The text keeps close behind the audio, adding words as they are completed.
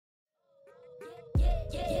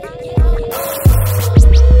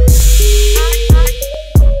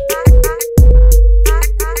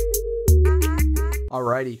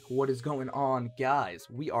Alrighty, what is going on, guys?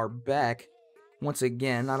 We are back once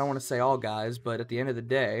again. I don't want to say all guys, but at the end of the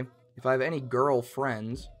day, if I have any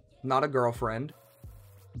girlfriends, not a girlfriend,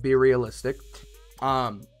 be realistic,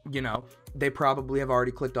 they probably have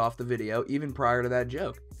already clicked off the video even prior to that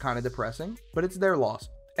joke. Kind of depressing, but it's their loss.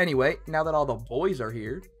 Anyway, now that all the boys are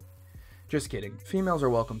here, just kidding. Females are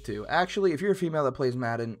welcome too. Actually, if you're a female that plays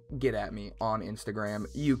Madden, get at me on Instagram,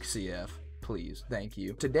 UCF. Please, thank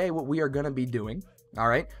you. Today, what we are going to be doing,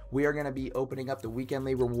 alright, we are going to be opening up the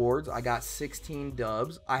weekendly rewards. I got 16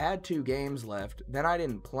 dubs. I had 2 games left. Then I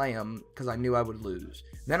didn't play them because I knew I would lose.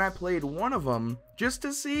 Then I played one of them just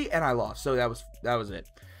to see, and I lost. So that was it.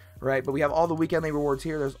 Right, but we have all the weekendly rewards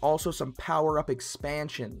here. There's also some power-up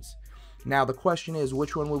expansions. Now, the question is,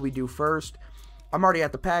 which one will we do first? I'm already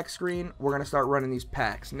at the pack screen. We're going to start running these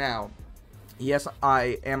packs. Now, yes,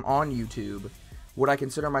 I am on YouTube. Would I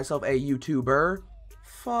consider myself a YouTuber?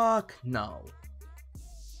 Fuck no.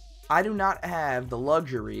 I do not have the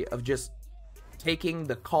luxury of just taking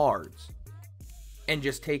the cards and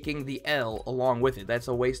just taking the L along with it. That's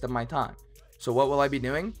a waste of my time. So what will I be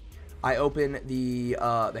doing? I open the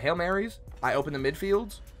Hail Marys. I open the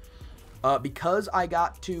midfields. Because I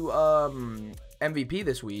got to MVP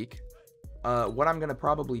this week, what I'm going to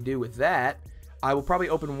probably do with that, I will probably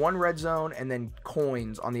open one red zone and then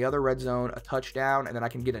coins on the other red zone, a touchdown, and then I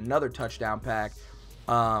can get another touchdown pack.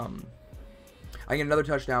 I get another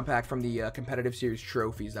touchdown pack from the competitive series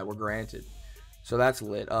trophies that were granted. So that's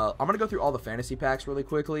lit. I'm going to go through all the fantasy packs really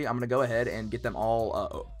quickly. I'm going to go ahead and get them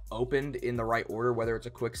all opened in the right order, whether it's a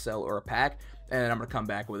quick sell or a pack, and I'm going to come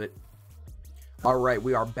back with it. All right,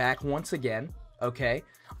 we are back once again. Okay.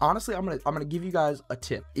 Honestly, I'm gonna give you guys a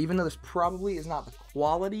tip. Even though this probably is not the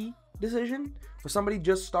quality decision for somebody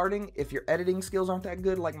just starting, if your editing skills aren't that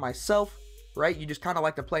good like myself, right? You just kind of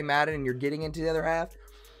like to play Madden and you're getting into the other half.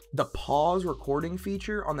 The pause recording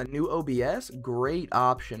feature on the new OBS, great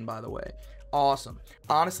option, by the way. Awesome.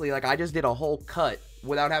 Honestly, like I just did a whole cut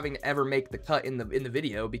without having to ever make the cut in the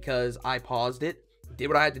video because I paused it, did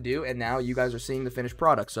what I had to do, and now you guys are seeing the finished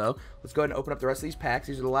product. So let's go ahead and open up the rest of these packs.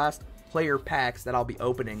 These are the last player packs that I'll be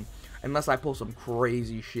opening unless I pull some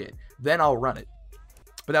crazy shit. Then I'll run it.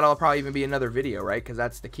 But that'll probably even be another video, right? Because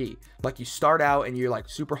that's the key. Like you start out and you're like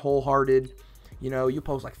super wholehearted. You know, you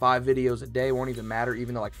post like 5 videos a day, won't even matter,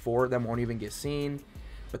 even though like 4 of them won't even get seen.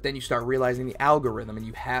 But then you start realizing the algorithm and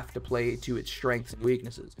you have to play to its strengths and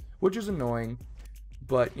weaknesses, which is annoying.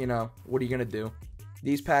 But, you know, what are you going to do?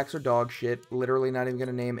 These packs are dog shit. Literally not even going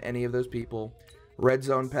to name any of those people. Red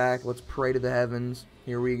zone pack. Let's pray to the heavens.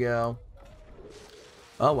 Here we go.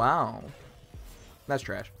 Oh, wow. That's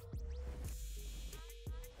trash.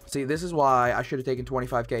 See, this is why I should have taken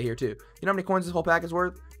 25k here, too. You know how many coins this whole pack is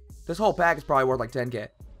worth? This whole pack is probably worth like 10k.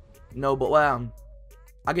 No, but, well,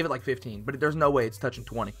 I'll give it like 15. But there's no way it's touching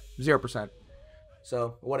 20. 0%.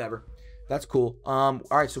 So, whatever. That's cool.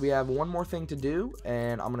 Alright, so we have one more thing to do,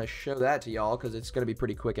 and I'm going to show that to y'all, because it's going to be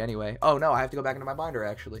pretty quick anyway. Oh, no, I have to go back into my binder,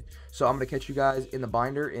 actually. So, I'm going to catch you guys in the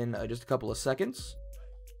binder in just a couple of seconds.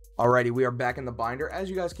 Alrighty, we are back in the binder. As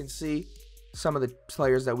you guys can see, some of the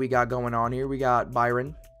players that we got going on here. We got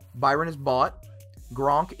Byron. Byron is bought.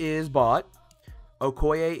 Gronk is bought.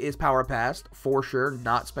 Okoye is power passed, for sure.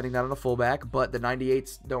 Not spending that on a fullback, but the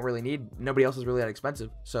 98s don't really need. Nobody else is really that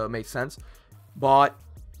expensive, so it makes sense. Bought.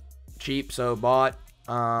 Cheap, so bought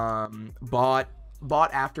after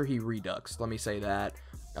he reduxed, let me say that.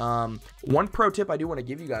 One pro tip I do want to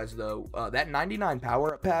give you guys though, that 99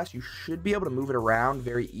 power up pass, you should be able to move it around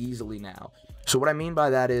very easily now. So what I mean by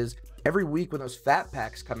that is every week when those fat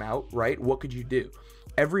packs come out, right, what could you do?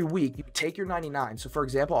 Every week you take your 99. So for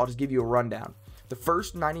example, I'll just give you a rundown. The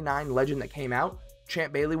first 99 legend that came out,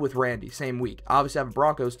 Champ Bailey with Randy, same week. Obviously I have a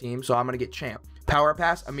Broncos team, so I'm going to get Champ. Power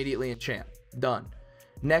pass immediately in Champ. Done.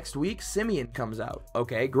 Next week, Simeon comes out.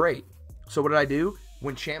 Okay, great. So what did I do?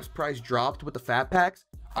 When Champ's price dropped with the fat packs,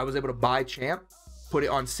 I was able to buy Champ, put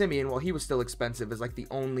it on Simeon while he was still expensive as like the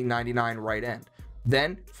only 99 right end.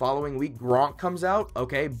 Then, following week, Gronk comes out.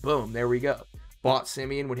 Okay, boom, there we go. Bought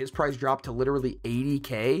Simeon when his price dropped to literally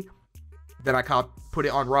 80k. Then I put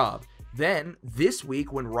it on Rob. Then, this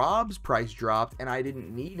week, when Rob's price dropped and I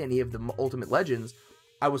didn't need any of the Ultimate Legends,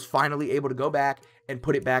 I was finally able to go back and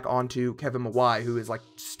put it back onto Kevin Mawai, who is like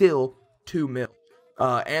still 2 mil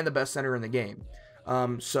and the best center in the game.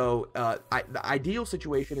 The ideal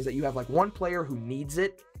situation is that you have like one player who needs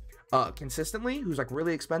it consistently, who's like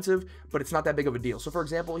really expensive, but it's not that big of a deal. So for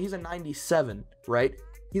example, he's a 97, right?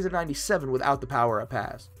 He's a 97 without the power up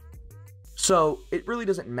pass. So it really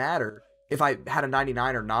doesn't matter if I had a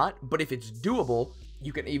 99 or not, but if it's doable,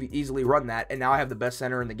 you can easily run that, and now I have the best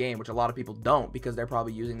center in the game, which a lot of people don't because they're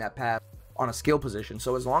probably using that pass on a skill position.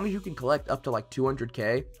 So as long as you can collect up to like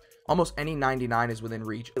 200k, almost any 99 is within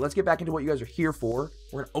reach. Let's get back into what you guys are here for.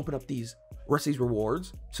 We're gonna open up these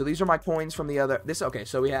rewards. So these are my coins from the other, okay,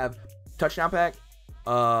 so we have touchdown pack,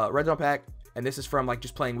 red zone pack, and this is from like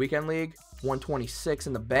just playing weekend league, 126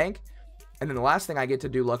 in the bank. And then the last thing I get to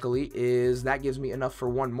do, luckily, is that gives me enough for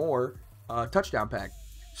one more touchdown pack.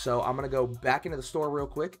 So I'm going to go back into the store real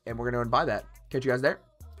quick, and we're going to buy that. Catch you guys there.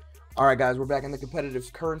 All right, guys, we're back in the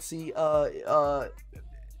competitive currency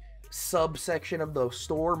subsection of the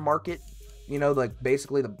store market. You know, like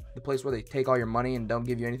basically the place where they take all your money and don't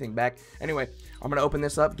give you anything back. Anyway, I'm going to open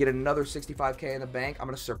this up, get another 65k in the bank. I'm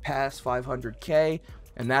going to surpass 500k,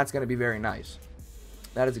 and that's going to be very nice.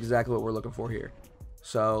 That is exactly what we're looking for here.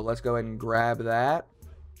 So let's go ahead and grab that.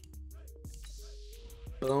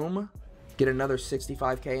 Boom. Get another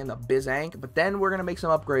 65k in the bizank. But then we're going to make some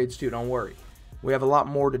upgrades too, don't worry. We have a lot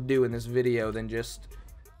more to do in this video than just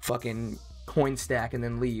fucking coin stack and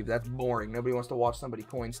then leave. That's boring. Nobody wants to watch somebody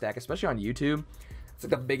coin stack, especially on YouTube. It's like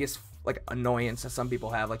the biggest like annoyance that some people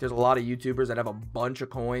have. Like there's a lot of YouTubers that have a bunch of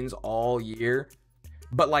coins all year,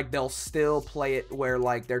 but like they'll still play it where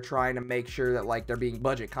like they're trying to make sure that like they're being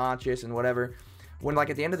budget conscious and whatever. When like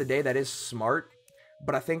at the end of the day, that is smart,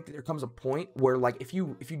 but I think there comes a point where like if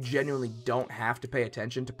you genuinely don't have to pay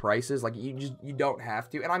attention to prices, like you don't have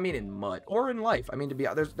to, and I mean in MUT or in life. I mean, to be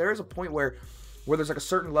there is a point where there's like a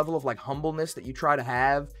certain level of like humbleness that you try to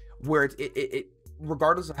have, where it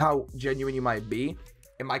regardless of how genuine you might be,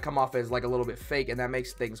 it might come off as like a little bit fake, and that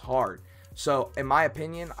makes things hard. So in my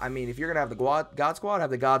opinion, I mean, if you're gonna have the God Squad,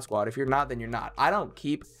 have the God Squad. If you're not, then you're not. I don't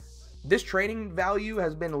keep. This trading value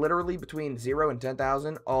has been literally between 0 and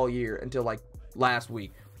 10,000 all year until like last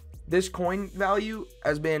week. This coin value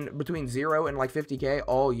has been between 0 and like 50k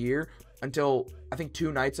all year until I think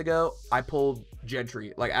 2 nights ago I pulled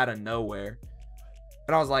Gentry like out of nowhere.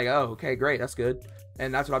 And I was like, oh, okay, great, that's good.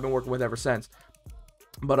 And that's what I've been working with ever since.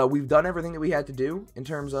 But we've done everything that we had to do in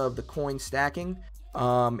terms of the coin stacking.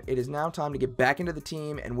 It is now time to get back into the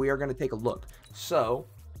team, and we are going to take a look. So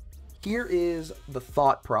here is the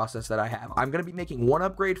thought process that I have. I'm going to be making one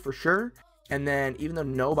upgrade for sure, and then even though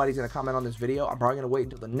nobody's going to comment on this video, I'm probably going to wait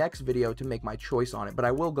until the next video to make my choice on it, but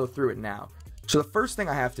I will go through it now. So the first thing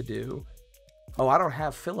I have to do, oh, I don't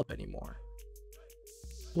have Phillip anymore.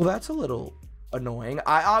 Well, that's a little annoying.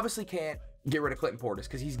 I obviously can't get rid of Clinton Portis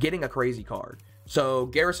because he's getting a crazy card. So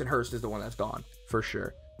Garrison Hurst is the one that's gone for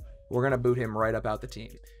sure. We're going to boot him right up out the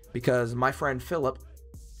team because my friend Phillip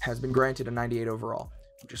has been granted a 98 overall,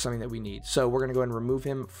 which is something that we need. So we're going to go ahead and remove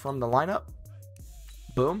him from the lineup.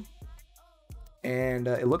 Boom. And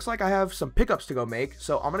it looks like I have some pickups to go make.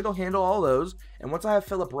 So I'm going to go handle all those. And once I have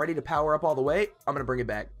Phillip ready to power up all the way, I'm going to bring it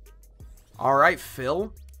back. All right,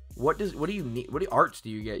 Phil. What do you need? What arts do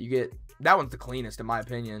you get? You get, that one's the cleanest in my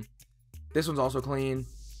opinion. This one's also clean.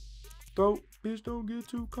 Bitch, don't get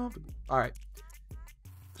too comfortable. All right.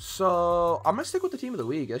 So I'm going to stick with the team of the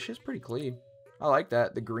week. That shit's pretty clean. I like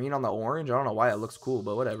that. The green on the orange. I don't know why it looks cool,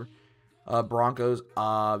 but whatever. Broncos,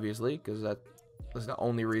 obviously, because that's the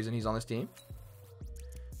only reason he's on this team.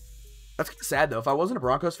 That's kind of sad, though. If I wasn't a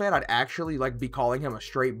Broncos fan, I'd actually, like, be calling him a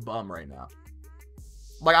straight bum right now.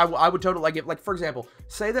 Like, I would totally, like, if, like, for example,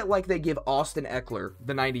 say that, like, they give Austin Eckler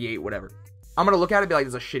the 98, whatever. I'm going to look at it and be like,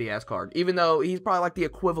 this is a shitty-ass card. Even though he's probably, like, the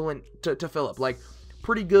equivalent to Phillip. Like,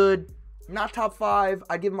 pretty good. Not top 5.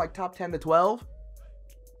 I'd give him, like, top 10 to 12.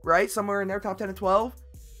 Right? Somewhere in there, top 10 to 12.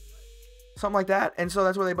 Something like that. And so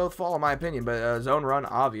that's where they both fall, in my opinion. But zone run,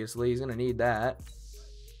 obviously. He's going to need that.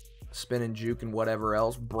 Spin and juke and whatever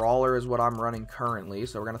else. Brawler is what I'm running currently.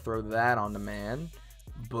 So we're going to throw that on the man.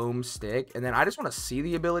 Boomstick. And then I just want to see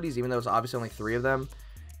the abilities, even though it's obviously only 3 of them.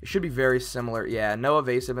 It should be very similar. Yeah, no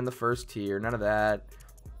evasive in the first tier. None of that.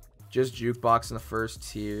 Just jukebox in the first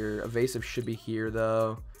tier. Evasive should be here,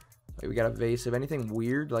 though. Like, we got evasive. Anything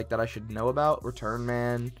weird like that I should know about? Return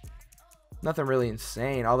man. Nothing really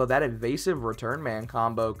insane. Although that evasive return man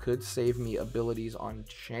combo could save me abilities on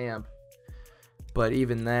champ. But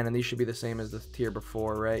even then, and these should be the same as the tier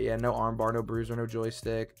before, right? Yeah, no armbar, no bruiser, no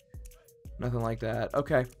joystick. Nothing like that.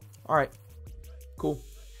 Okay. Alright. Cool.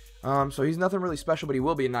 So he's nothing really special, but he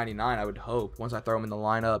will be a 99, I would hope, once I throw him in the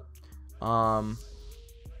lineup.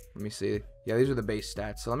 Let me see. Yeah, these are the base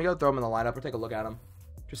stats. So let me go throw him in the lineup or take a look at him.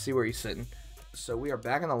 Just see where he's sitting. So we are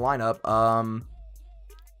back in the lineup.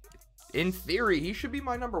 In theory, he should be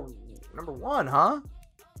my number 1, huh?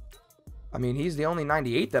 I mean, he's the only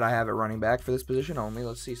 98 that I have at running back for this position only.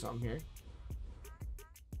 Let's see something here.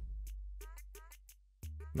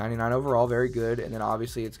 99 overall, very good. And then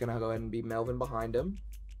obviously it's going to go ahead and be Melvin behind him.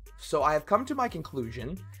 So I have come to my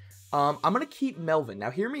conclusion. I'm going to keep Melvin.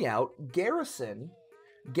 Now hear me out. Garrison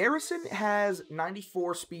Garrison has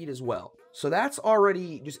 94 speed as well. So that's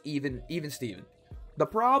already just even Steven. The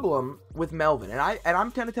problem with Melvin, and I'm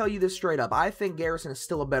going to tell you this straight up, I think Garrison is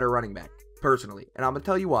still a better running back, personally. And I'm going to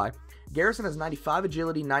tell you why. Garrison has 95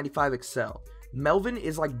 agility, 95 excel. Melvin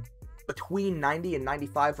is like between 90 and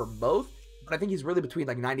 95 for both, but I think he's really between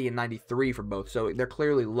like 90 and 93 for both. So they're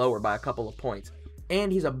clearly lower by a couple of points. And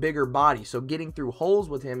he's a bigger body, so getting through holes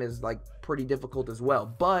with him is like pretty difficult as well.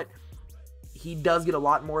 But he does get a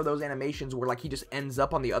lot more of those animations where like he just ends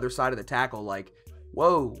up on the other side of the tackle, like,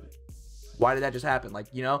 whoa, why did that just happen? Like,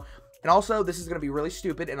 you know? And also, this is going to be really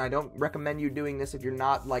stupid, and I don't recommend you doing this if you're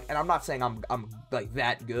not like, and I'm not saying I'm like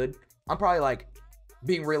that good. I'm probably like,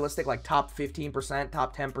 being realistic, like top 15%,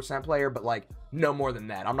 top 10% player, but like no more than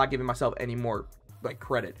that. I'm not giving myself any more like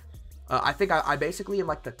credit. I think I basically am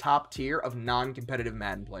like the top tier of non-competitive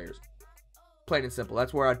Madden players. Plain and simple.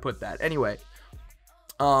 That's where I'd put that. Anyway,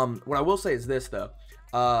 what I will say is this, though.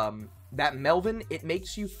 That Melvin, it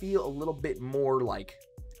makes you feel a little bit more like...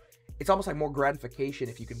 It's almost like more gratification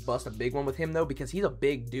if you can bust a big one with him, though, because he's a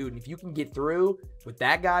big dude. And if you can get through with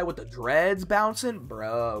that guy with the dreads bouncing,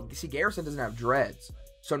 bro. You see, Garrison doesn't have dreads.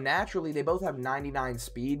 So naturally, they both have 99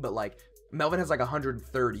 speed, but like Melvin has like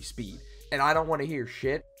 130 speed. And I don't want to hear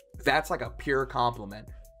shit. That's like a pure compliment.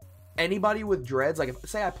 Anybody with dreads, like if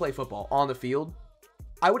say I play football on the field,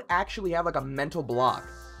 I would actually have like a mental block,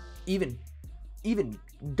 even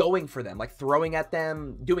going for them, like throwing at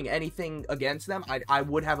them, doing anything against them. I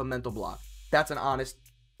would have a mental block. That's an honest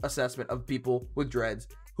assessment of people with dreads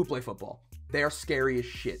who play football. They are scary as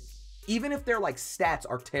shit. Even if their like stats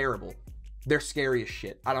are terrible, they're scary as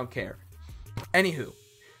shit. I don't care. Anywho,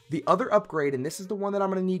 the other upgrade, and this is the one that I'm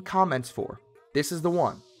gonna need comments for. This is the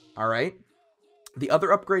one. All right. The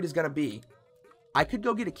other upgrade is going to be, I could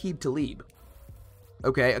go get Aqib Talib.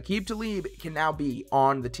 Okay. Aqib Talib can now be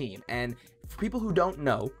on the team. And for people who don't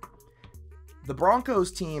know, the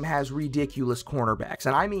Broncos team has ridiculous cornerbacks.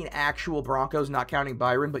 And I mean actual Broncos, not counting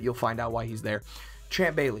Byron, but you'll find out why he's there.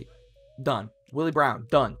 Champ Bailey, done. Willie Brown,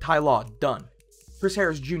 done. Ty Law, done. Chris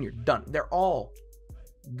Harris Jr., done. They're all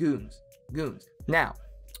goons. Now,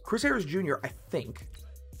 Chris Harris Jr., I think,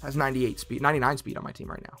 has 98 speed, 99 speed on my team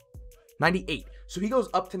right now. 98. So he goes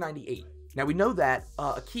up to 98. Now we know that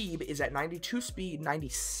Aqib is at 92 speed,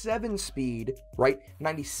 97 speed, right?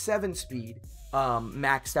 97 speed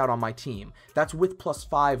maxed out on my team. That's with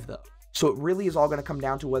 +5 though. So it really is all going to come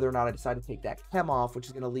down to whether or not I decide to take that chem off, which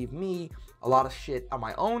is going to leave me a lot of shit on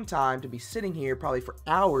my own time to be sitting here probably for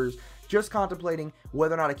hours just contemplating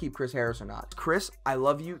whether or not I keep Chris Harris or not. Chris, I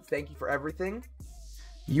love you. Thank you for everything.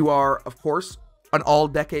 You are, of course, an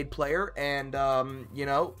all-decade player and, you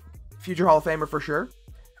know, future Hall of Famer for sure.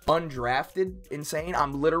 Undrafted, insane.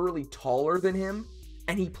 I'm literally taller than him,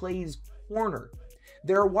 and he plays corner.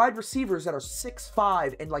 There are wide receivers that are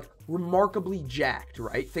 6'5" and, like, remarkably jacked,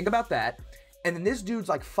 right? Think about that. And then this dude's,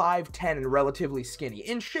 like, 5'10" and relatively skinny.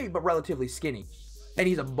 In shape, but relatively skinny. And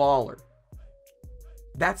he's a baller.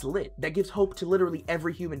 That's lit. That gives hope to literally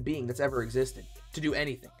every human being that's ever existed to do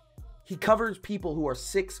anything. He covers people who are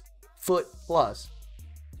 6 foot plus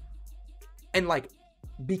and like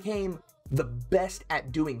became the best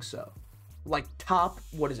at doing so. Like top,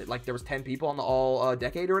 what is it? Like there was 10 people on the all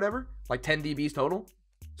decade or whatever, like 10 DBs total.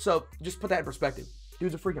 So just put that in perspective.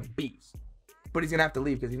 Dude's a freaking beast, but he's gonna have to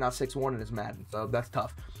leave because he's not 6'1" in his Madden. So that's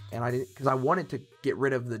tough. And I didn't, because I wanted to get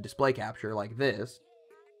rid of the display capture like this,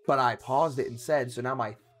 but I paused it instead. So now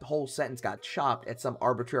my whole sentence got chopped at some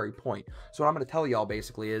arbitrary point. So what I'm gonna tell y'all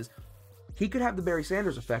basically is, he could have the Barry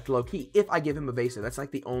Sanders effect low-key if I give him evasive. That's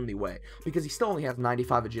like the only way. Because he still only has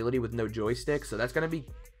 95 agility with no joystick. So that's going to be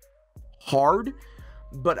hard.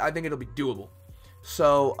 But I think it'll be doable.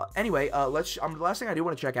 So anyway, the last thing I do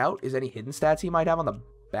want to check out is any hidden stats he might have on the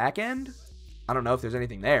back end. I don't know if there's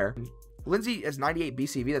anything there. Lindsay has 98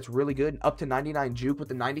 BCV. That's really good. Up to 99 juke with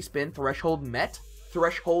the 90 spin. Threshold met.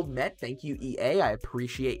 Thank you, EA. I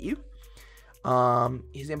appreciate you.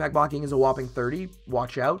 His impact blocking is a whopping 30.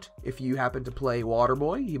 Watch out. If you happen to play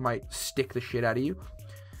Waterboy, he might stick the shit out of you.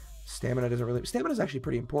 Stamina is actually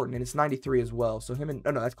pretty important, and it's 93 as well. So him and,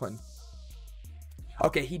 oh no, that's Clinton.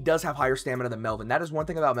 Okay, he does have higher stamina than Melvin. That is one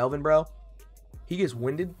thing about Melvin, bro. He gets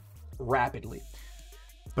winded rapidly.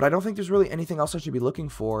 But I don't think there's really anything else I should be looking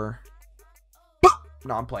for.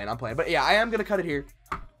 No, I'm playing. But yeah, I am going to cut it here.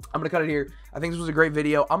 I think this was a great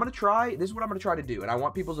video. This is what I'm going to try to do, and I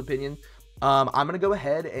want people's opinion. I'm going to go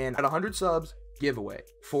ahead and at 100 subs, giveaway.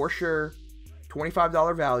 For sure.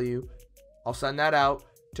 $25 value. I'll send that out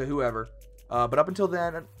to whoever. But up until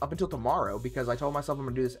then, up until tomorrow, because I told myself I'm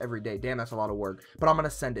going to do this every day. Damn, that's a lot of work. But I'm going to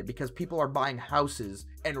send it because people are buying houses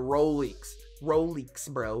and Rolex. Rolex,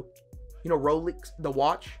 bro. You know, Rolex, the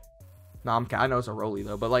watch. No, I know it's a Rolex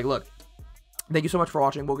though, but like, look. Thank you so much for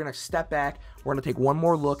watching. We're gonna step back. We're gonna take one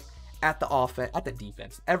more look at the offense, at the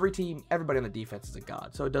defense. Everybody on the defense is a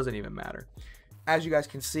god, so it doesn't even matter. As you guys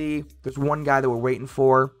can see, there's one guy that we're waiting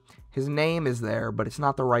for. His name is there, but it's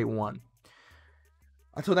not the right one.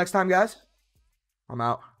 Until next time, guys, I'm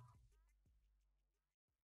out.